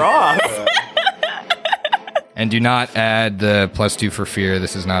save. far off. And do not add the +2 for fear.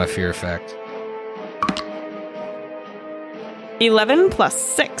 This is not a fear effect. 11 plus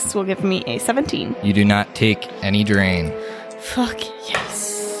 6 will give me a 17. You do not take any drain. Fuck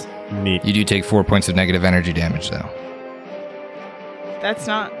yes. Neat. You do take 4 points of negative energy damage, though. That's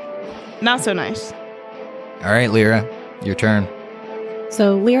not so nice. All right, Lyra, your turn.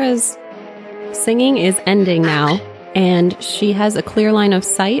 So Lyra's singing is ending now, and she has a clear line of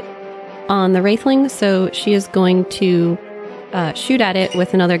sight on the Wraithling, so she is going to shoot at it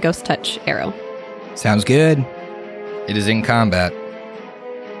with another Ghost Touch arrow. Sounds good. It is in combat.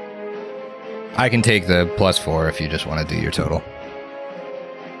 I can take the +4 if you just want to do your total.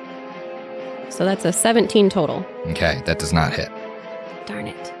 So that's a 17 total. Okay, that does not hit. Darn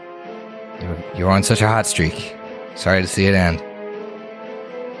it. You're on such a hot streak. Sorry to see it end.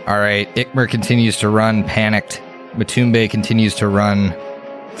 All right, Ikmer continues to run, panicked. Matumbe continues to run,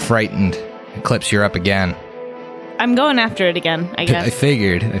 frightened. Eclipse, you're up again. I'm going after it again, I I guess.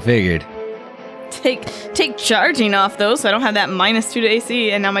 figured. Take charging off, though, so I don't have that -2 to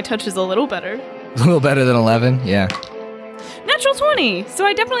AC, and now my touch is a little better. A little better than 11, yeah. Natural 20, so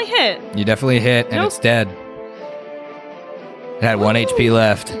I definitely hit. You definitely hit, and Nope. it's dead. It had 1 HP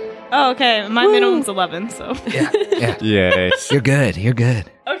left. Oh, okay. My minimum's 11, so. Yeah. Yes. You're good.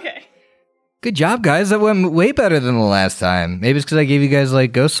 Okay. Good job, guys. That went way better than the last time. Maybe it's because I gave you guys,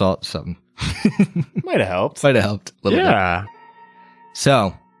 like, ghost salt or something. Might have helped. Might have helped a little bit. Yeah.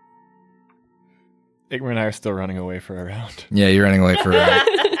 So, Igmar and I are still running away for a round. yeah, you're running away for a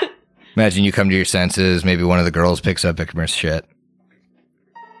ride. Imagine you come to your senses. Maybe one of the girls picks up Ikmer's shit.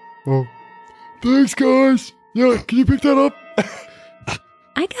 Oh, thanks, guys. Yeah, can you pick that up?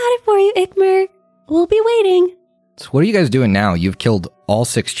 I got it for you, Ikmer. We'll be waiting. So what are you guys doing now? You've killed all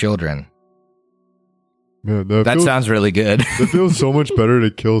 6 children. Man, That sounds really good. It feels so much better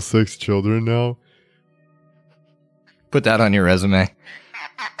to kill 6 children now. Put that on your resume.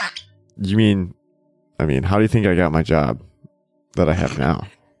 You mean, how do you think I got my job that I have now?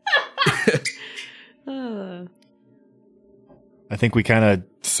 I think we kind of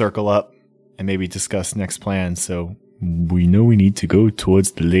circle up and maybe discuss next plan. So we know we need to go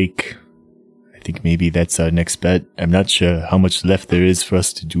towards the lake. I think maybe that's our next bet. I'm not sure how much left there is for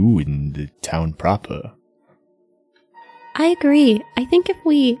us to do in the town proper. I agree. I think if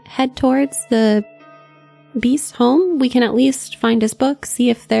we head towards the beast's home, we can at least find his book, see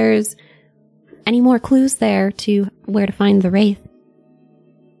if there's any more clues there to where to find the Wraith.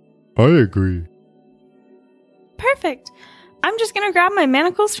 I agree. Perfect. I'm just going to grab my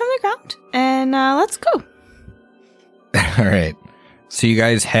manacles from the ground, and let's go. All right. So you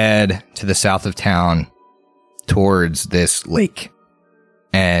guys head to the south of town towards this lake.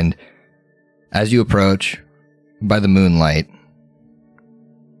 And as you approach by the moonlight,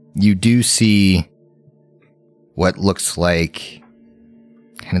 you do see what looks like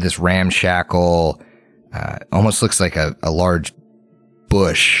kind of this ramshackle, almost looks like a large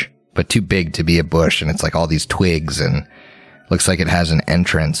bush, but too big to be a bush. And it's like all these twigs and looks like it has an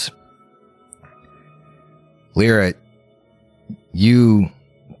entrance. Lyra, you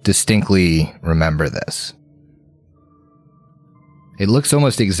distinctly remember this. It looks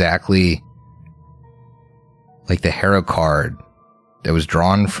almost exactly like the Harrow card that was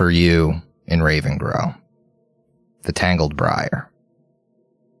drawn for you in Ravengrow. The Tangled Briar.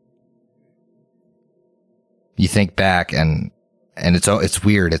 You think back and it's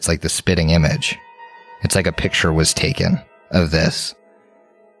weird. It's like the spitting image. It's like a picture was taken of this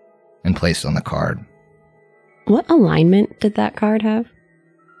and placed on the card. What alignment did that card have?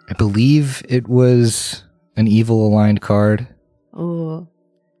 I believe it was an evil aligned card. Oh.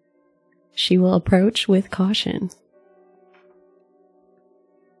 She will approach with caution.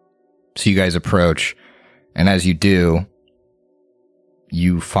 So you guys approach, and as you do,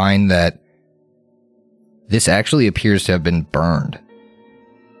 you find that this actually appears to have been burned.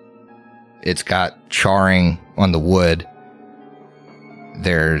 It's got charring on the wood.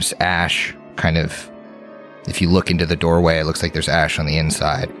 There's ash, kind of. If you look into the doorway, it looks like there's ash on the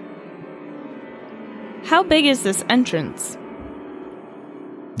inside. How big is this entrance?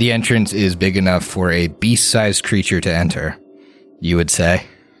 The entrance is big enough for a beast-sized creature to enter, you would say.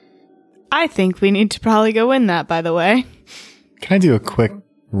 I think we need to probably go in that, by the way. Can I do a quick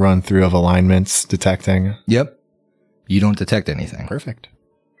run through of alignments detecting? Yep. You don't detect anything. Perfect.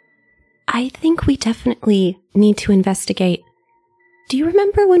 I think we definitely need to investigate. Do you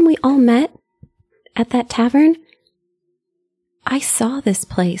remember when we all met at that tavern? I saw this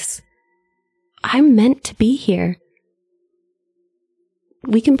place. I'm meant to be here.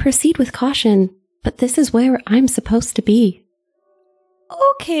 We can proceed with caution, but this is where I'm supposed to be.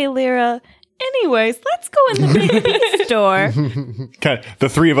 Okay, Lyra. Anyways, let's go in the big beast store. The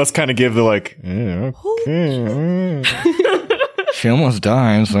three of us kind of give the like, yeah, okay. She almost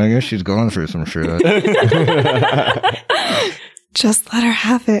died, so I guess she's going through some shit. Just let her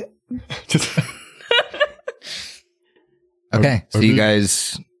have it. Okay, so you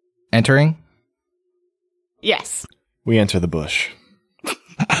guys entering? Yes. We enter the bush.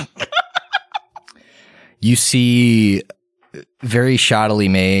 You see very shoddily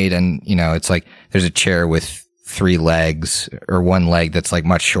made, and it's like there's a chair with 3 legs, or one leg that's like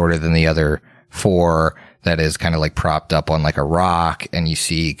much shorter than the other 4, that is kind of like propped up on like a rock, and you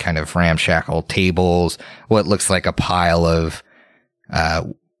see kind of ramshackle tables, what looks like a pile of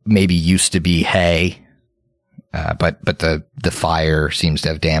maybe used to be hay, but the fire seems to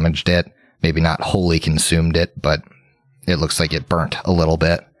have damaged it, maybe not wholly consumed it, but it looks like it burnt a little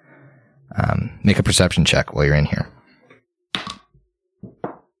bit. Make a perception check while you're in here.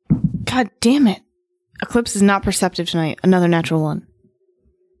 God damn it. Eclipse is not perceptive tonight. Another natural 1.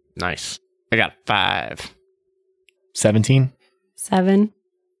 Nice. I got 5. 17. 7.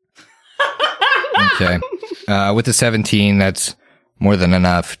 Okay. With the 17, that's more than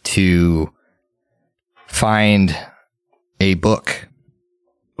enough to find a book.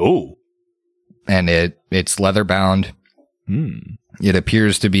 Oh. And it's leather bound. It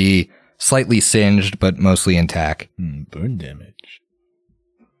appears to be slightly singed, but mostly intact. Burn damage.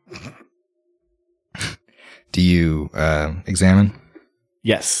 Do you examine?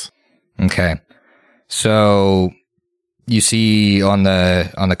 Yes. Okay. So you see on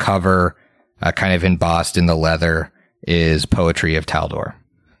the cover, kind of embossed in the leather, is Poetry of Taldor.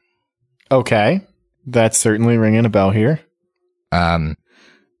 Okay. That's certainly ringing a bell here. It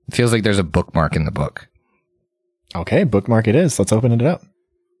feels like there's a bookmark in the book. Okay, bookmark it is. Let's open it up.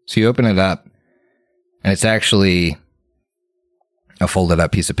 So you open it up, and it's actually a folded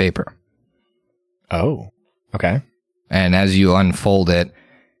up piece of paper. Oh, okay. And as you unfold it,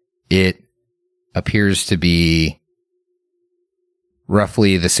 it appears to be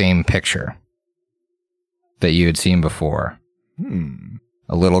roughly the same picture that you had seen before.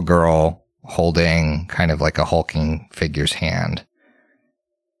 A little girl holding kind of like a hulking figure's hand.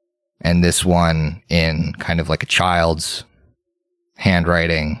 And this one in kind of like a child's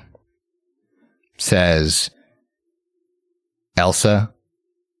handwriting says Elsa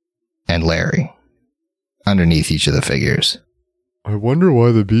and Larry underneath each of the figures. I wonder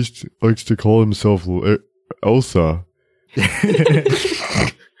why the beast likes to call himself Elsa.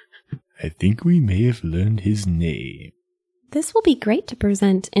 I think we may have learned his name. This will be great to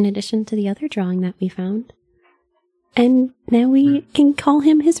present in addition to the other drawing that we found. And now we can call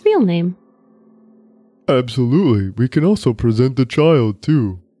him his real name. Absolutely. We can also present the child,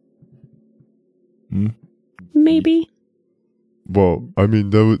 too. Maybe. Well, I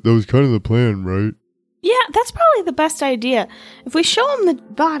mean, that was kind of the plan, right? Yeah, that's probably the best idea. If we show them the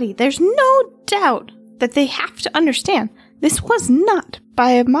body, there's no doubt that they have to understand this was not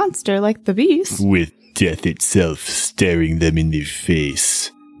by a monster like the beast. With death itself staring them in the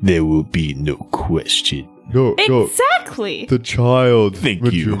face, there will be no question. No, Exactly. the child.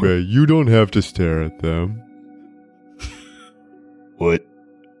 Thank you. Machume, you don't have to stare at them. What?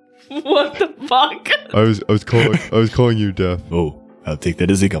 What the fuck? I was calling you death. Oh, I'll take that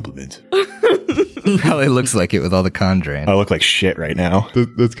as a compliment. Probably looks like it with all the conjuring. I look like shit right now.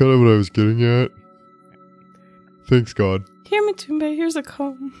 That's kind of what I was getting at. Thanks, God. Here, Matumbe, here's a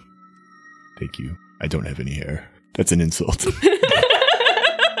comb. Thank you. I don't have any hair. That's an insult.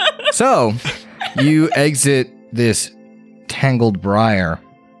 So, you exit this tangled briar,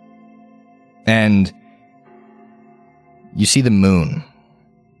 and you see the moon.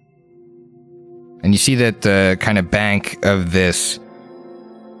 And you see that the kind of bank of this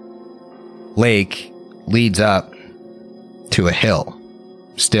lake leads up to a hill,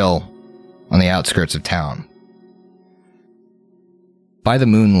 still on the outskirts of town. By the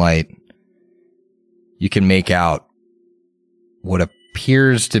moonlight, you can make out what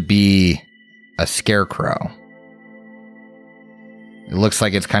appears to be a scarecrow. It looks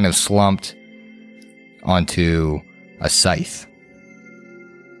like it's kind of slumped onto a scythe.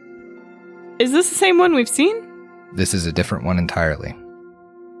 Is this the same one we've seen? This is a different one entirely.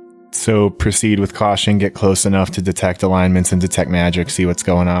 So proceed with caution, get close enough to detect alignments and detect magic, see what's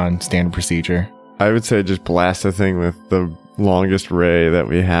going on. Standard procedure. I would say just blast the thing with the longest ray that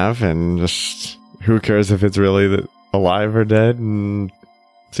we have, and just who cares if it's really alive or dead, and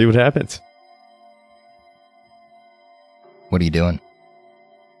see what happens. What are you doing?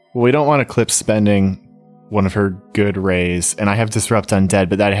 Well, we don't want Eclipse spending one of her good rays, and I have Disrupt Undead,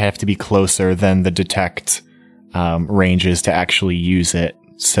 but that'd have to be closer than the detect ranges to actually use it.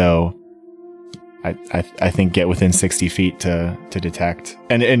 So I think get within 60 feet to detect.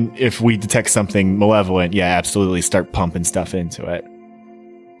 And if we detect something malevolent, yeah, absolutely start pumping stuff into it.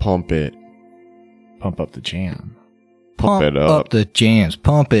 Pump it. Pump up the jam. Pump it up. the jams.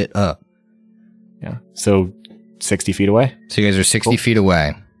 Pump it up. Yeah. So 60 feet away? So you guys are 60 feet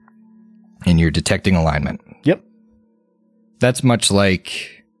away, and you're detecting alignment. Yep. That's much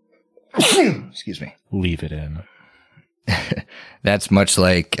like... Excuse me. Leave it in. That's much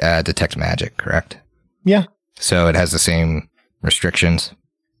like detect magic, correct? Yeah. So it has the same restrictions.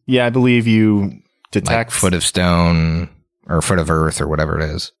 Yeah, I believe you detect... Like foot of stone or foot of earth or whatever it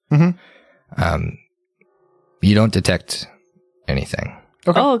is. Mm-hmm. You don't detect anything.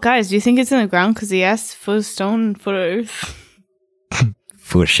 Okay. Oh, guys, do you think it's in the ground? Because he asked foot of stone, foot of earth.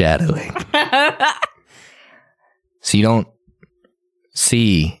 Foreshadowing. So you don't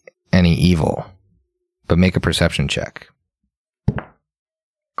see any evil, but make a perception check.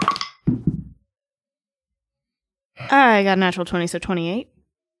 I got a natural 20, so 28.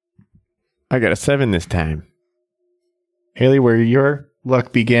 I got a 7 this time. Haley, where your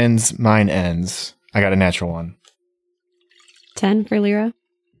luck begins, mine ends. I got a natural 1. 10 for Lyra.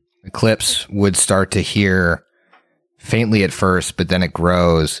 Eclipse would start to hear, faintly at first, but then it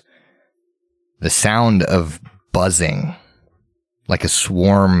grows, the sound of buzzing, like a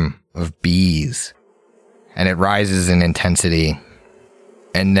swarm of bees. And it rises in intensity.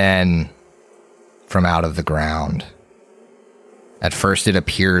 And then, from out of the ground, at first it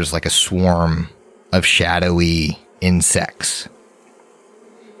appears like a swarm of shadowy insects.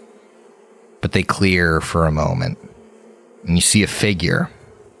 But they clear for a moment, and you see a figure.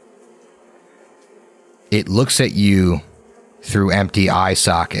 It looks at you through empty eye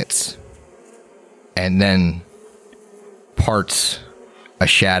sockets, and then parts a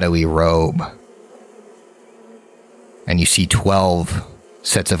shadowy robe. And you see 12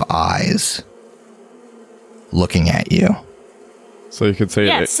 sets of eyes looking at you. So you could say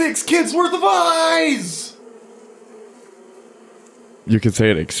Yes. 6 kids worth of eyes! you could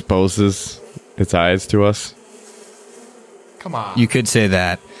say it exposes its eyes to us. Come on. You could say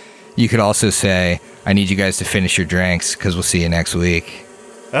that. You could also say, I need you guys to finish your drinks because we'll see you next week.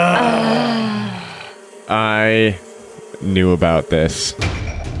 I knew about this.